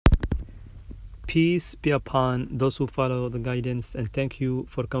Peace be upon those who follow the guidance, and thank you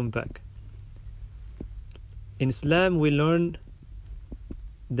for coming back. In Islam, we learn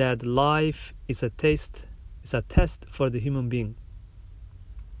that life is a test for the human being.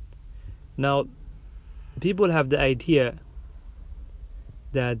 Now, people have the idea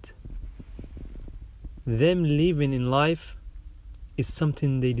that them living in life is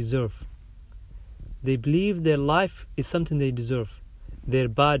something they deserve. They believe their life is something they deserve. Their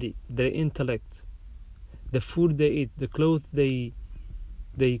body, their intellect, the food they eat, the clothes they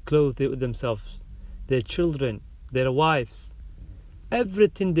clothe themselves, their children, their wives,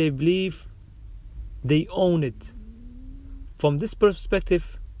 everything they believe, they own it. From this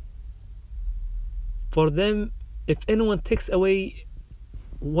perspective, for them, if anyone takes away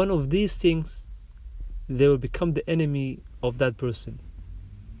one of these things, they will become the enemy of that person.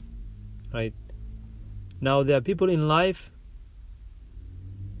 Right? Now, there are people in life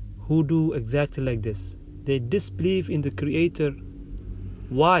who do exactly like this. They disbelieve in the Creator.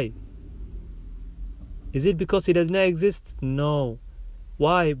 Why? Is it because He does not exist? No.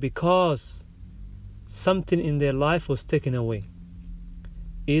 Why? Because something in their life was taken away.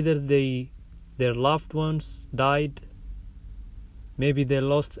 Either their loved ones died, maybe they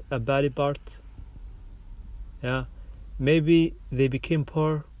lost a body part, maybe they became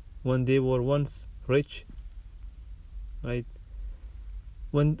poor when they were once rich, right?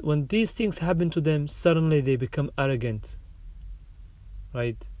 When these things happen to them, suddenly they become arrogant,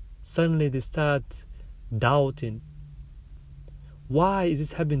 right? Suddenly they start doubting. Why is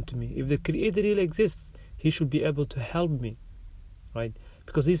this happening to me? If the Creator really exists, He should be able to help me, right?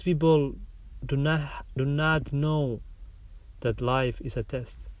 Because these people do not know that life is a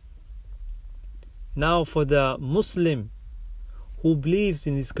test. Now, for the Muslim who believes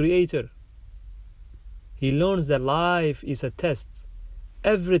in his Creator, he learns that life is a test.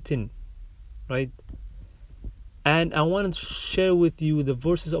 Everything, right? And I want to share with you the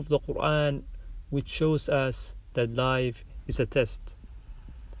verses of the Quran which shows us that life is a test.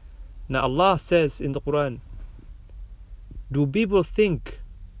 Now, Allah says in the Quran, do people think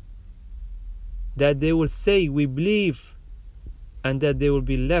that they will say we believe and that they will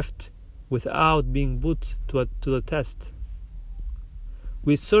be left without being put to the test?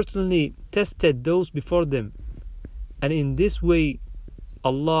 We certainly tested those before them, and in this way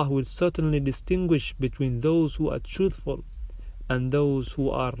Allah will certainly distinguish between those who are truthful and those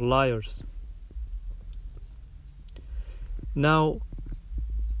who are liars. Now,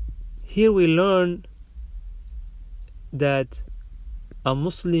 here we learn that a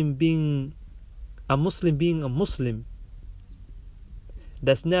Muslim being a Muslim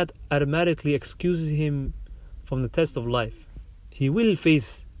does not automatically excuse him from the test of life. He will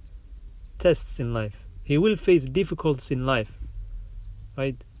face tests in life. He will face difficulties in life,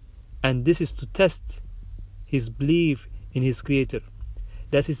 right? And this is to test his belief in his Creator.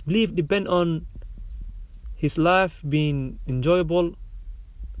 Does his belief depend on his life being enjoyable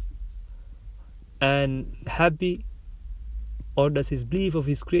and happy, or does his belief of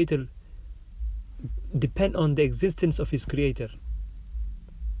his Creator depend on the existence of his Creator?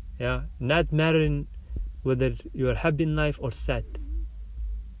 Not mattering whether you are happy in life or sad.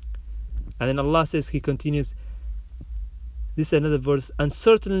 And then Allah says, He continues, this is another verse, and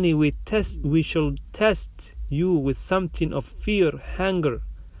certainly we shall test you with something of fear, hunger,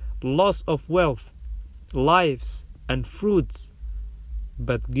 loss of wealth, lives, and fruits,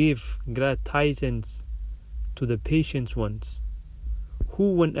 but give glad tidings to the patient ones,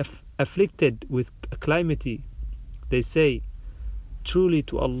 who when afflicted with a calamity, they say, truly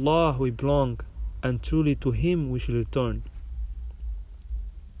to Allah we belong, and truly to Him we shall return.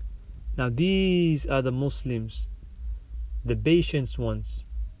 Now these are the Muslims, the patient ones.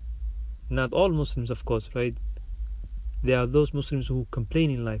 Not all Muslims, of course, right? There are those Muslims who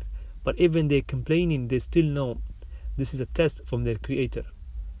complain in life, but even they complaining, they still know this is a test from their Creator,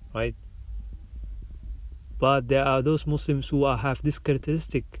 right? But there are those Muslims who have this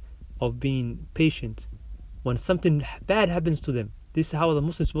characteristic of being patient. When something bad happens to them, this is how the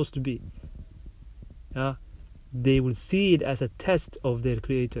Muslim is supposed to be. They will see it as a test of their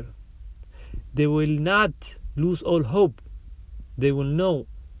Creator. They will not lose all hope. They will know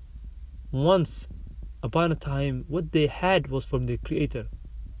once upon a time what they had was from their Creator,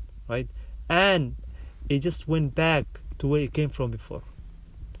 right? And it just went back to where it came from before.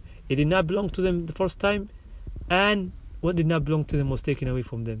 It did not belong to them the first time, and what did not belong to them was taken away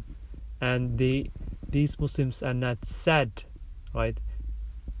from them. And these Muslims are not sad, right?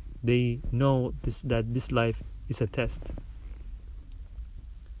 They know that this life is a test.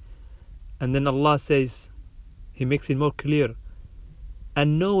 And then Allah says, He makes it more clear,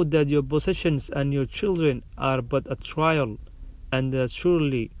 and know that your possessions and your children are but a trial, and that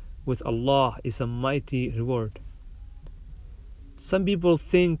surely with Allah is a mighty reward. Some people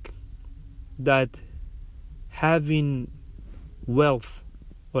think that having wealth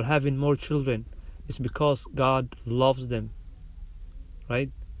or having more children is because God loves them, right?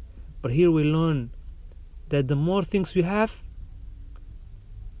 But here we learn that the more things you have,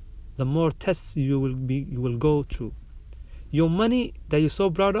 the more tests you will go through. Your money that you're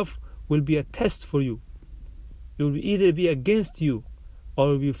so proud of will be a test for you. It will either be against you or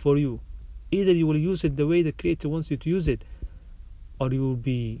it will be for you. Either you will use it the way the Creator wants you to use it, or you will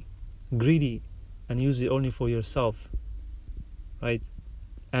be greedy and use it only for yourself, right?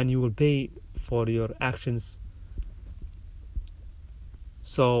 And you will pay for your actions.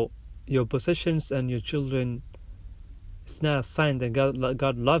 So your possessions and your children, it's not a sign that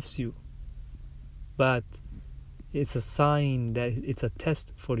God loves you, but it's a sign that it's a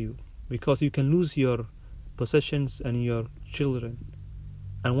test for you, because you can lose your possessions and your children.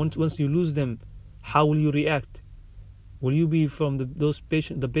 And once you lose them, how will you react? Will you be from the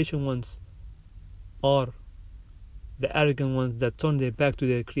patient ones, or the arrogant ones that turn their back to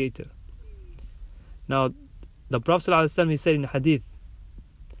their Creator? Now, the Prophet ﷺ, he said in Hadith,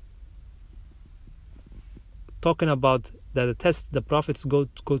 talking about the test the prophets go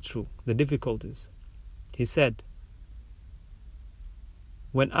through, the difficulties. He said,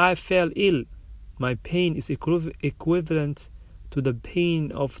 when I fell ill, my pain is equivalent to the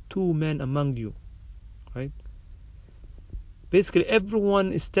pain of 2 men among you, right? Basically,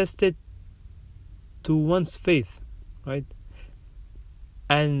 everyone is tested to one's faith, right?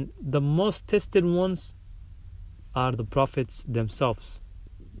 And the most tested ones are the prophets themselves,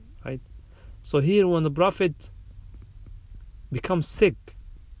 right? So here, when the prophet becomes sick,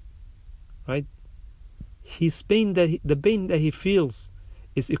 right, the pain that he feels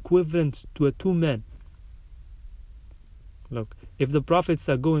is equivalent to a 2 men. Look, if the prophets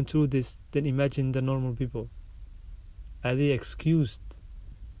are going through this, then imagine the normal people. Are they excused?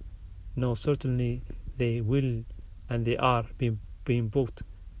 No, certainly they will, and they are being put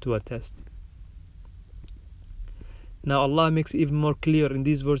to a test. Now Allah makes it even more clear in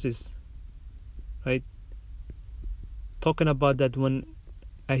these verses, right? Talking about that when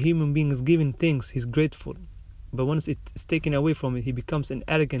a human being is given things, he's grateful. But once it's taken away from him, he becomes an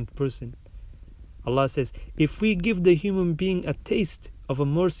arrogant person. Allah says, if we give the human being a taste of a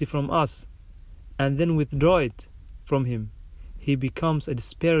mercy from us and then withdraw it from him, he becomes a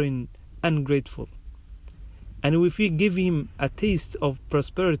despairing, ungrateful. And if we give him a taste of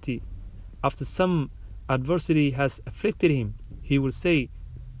prosperity after some adversity has afflicted him, he will say,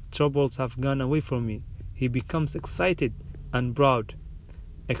 troubles have gone away from me. He becomes excited and proud.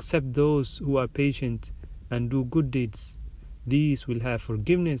 Except those who are patient and do good deeds, these will have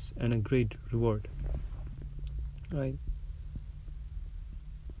forgiveness and a great reward. Right?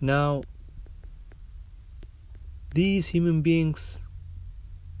 Now, these human beings,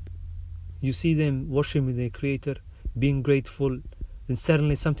 you see them worshiping their Creator, being grateful, then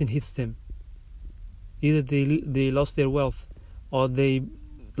suddenly something hits them. Either they lost their wealth, or they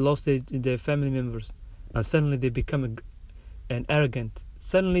lost their family members, and suddenly they become an arrogant.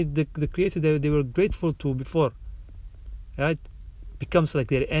 Suddenly the Creator they were grateful to before, right, becomes like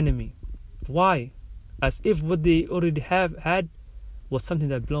their enemy. Why? As if what they already had was something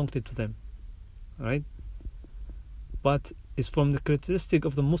that belonged to them, right? But it's from the characteristic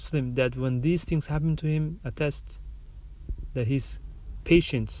of the Muslim that when these things happen to him, a test, that his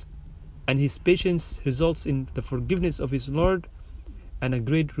patience, and his patience results in the forgiveness of his Lord and a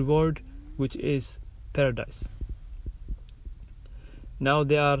great reward, which is paradise. Now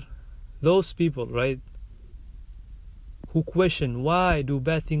there are those people, right, who question, why do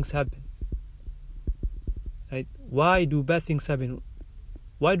bad things happen? Right? Why do bad things happen?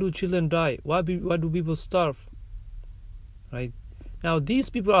 Why do children die? Why do people starve? Right? Now these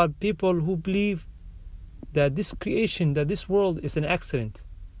people are people who believe that this creation, that this world is an accident,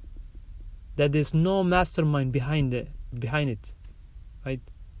 that there's no mastermind behind it, right?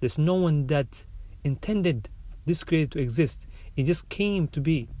 There's no one that intended this creation to exist. It just came to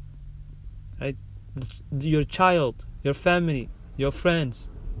be, right? Your child, your family, your friends,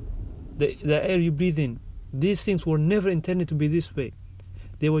 the air you breathe in, these things were never intended to be this way.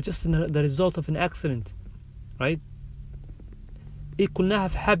 They were just the result of an accident, right? It could not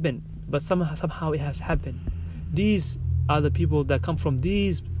have happened, but somehow it has happened. These are the people that come from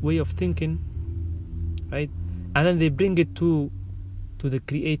this way of thinking, right? And then they bring it to the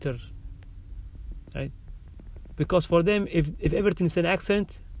Creator, right? Because for them, if everything is an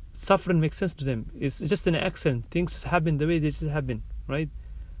accident, suffering makes sense to them. It's just an accident. Things happen the way they just happen, right?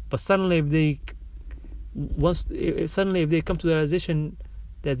 But suddenly if they come to the realization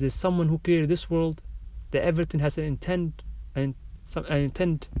that there's someone who created this world, that everything has an intent and an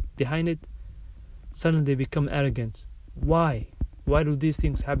intent behind it, suddenly they become arrogant. Why do these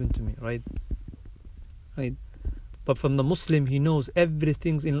things happen to me, right? But from the Muslim, he knows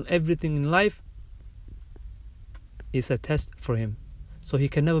everything in life is a test for him, so he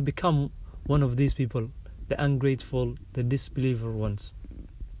can never become one of these people, the ungrateful, the disbeliever ones,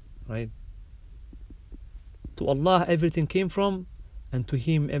 right? To Allah everything came from, and to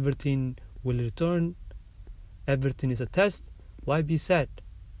Him everything will return. Everything is a test. Why be sad?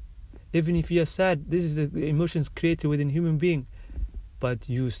 Even if you are sad, this is the emotions created within human being, but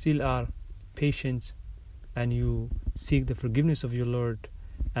you still are patient, and you seek the forgiveness of your Lord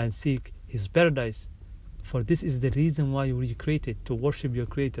and seek His paradise. For this is the reason why you were created, to worship your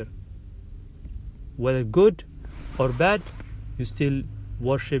Creator. Whether good or bad, you still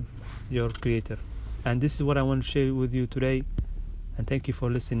worship your Creator. And this is what I want to share with you today. And thank you for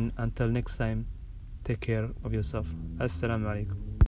listening. Until next time, take care of yourself. Assalamu alaikum.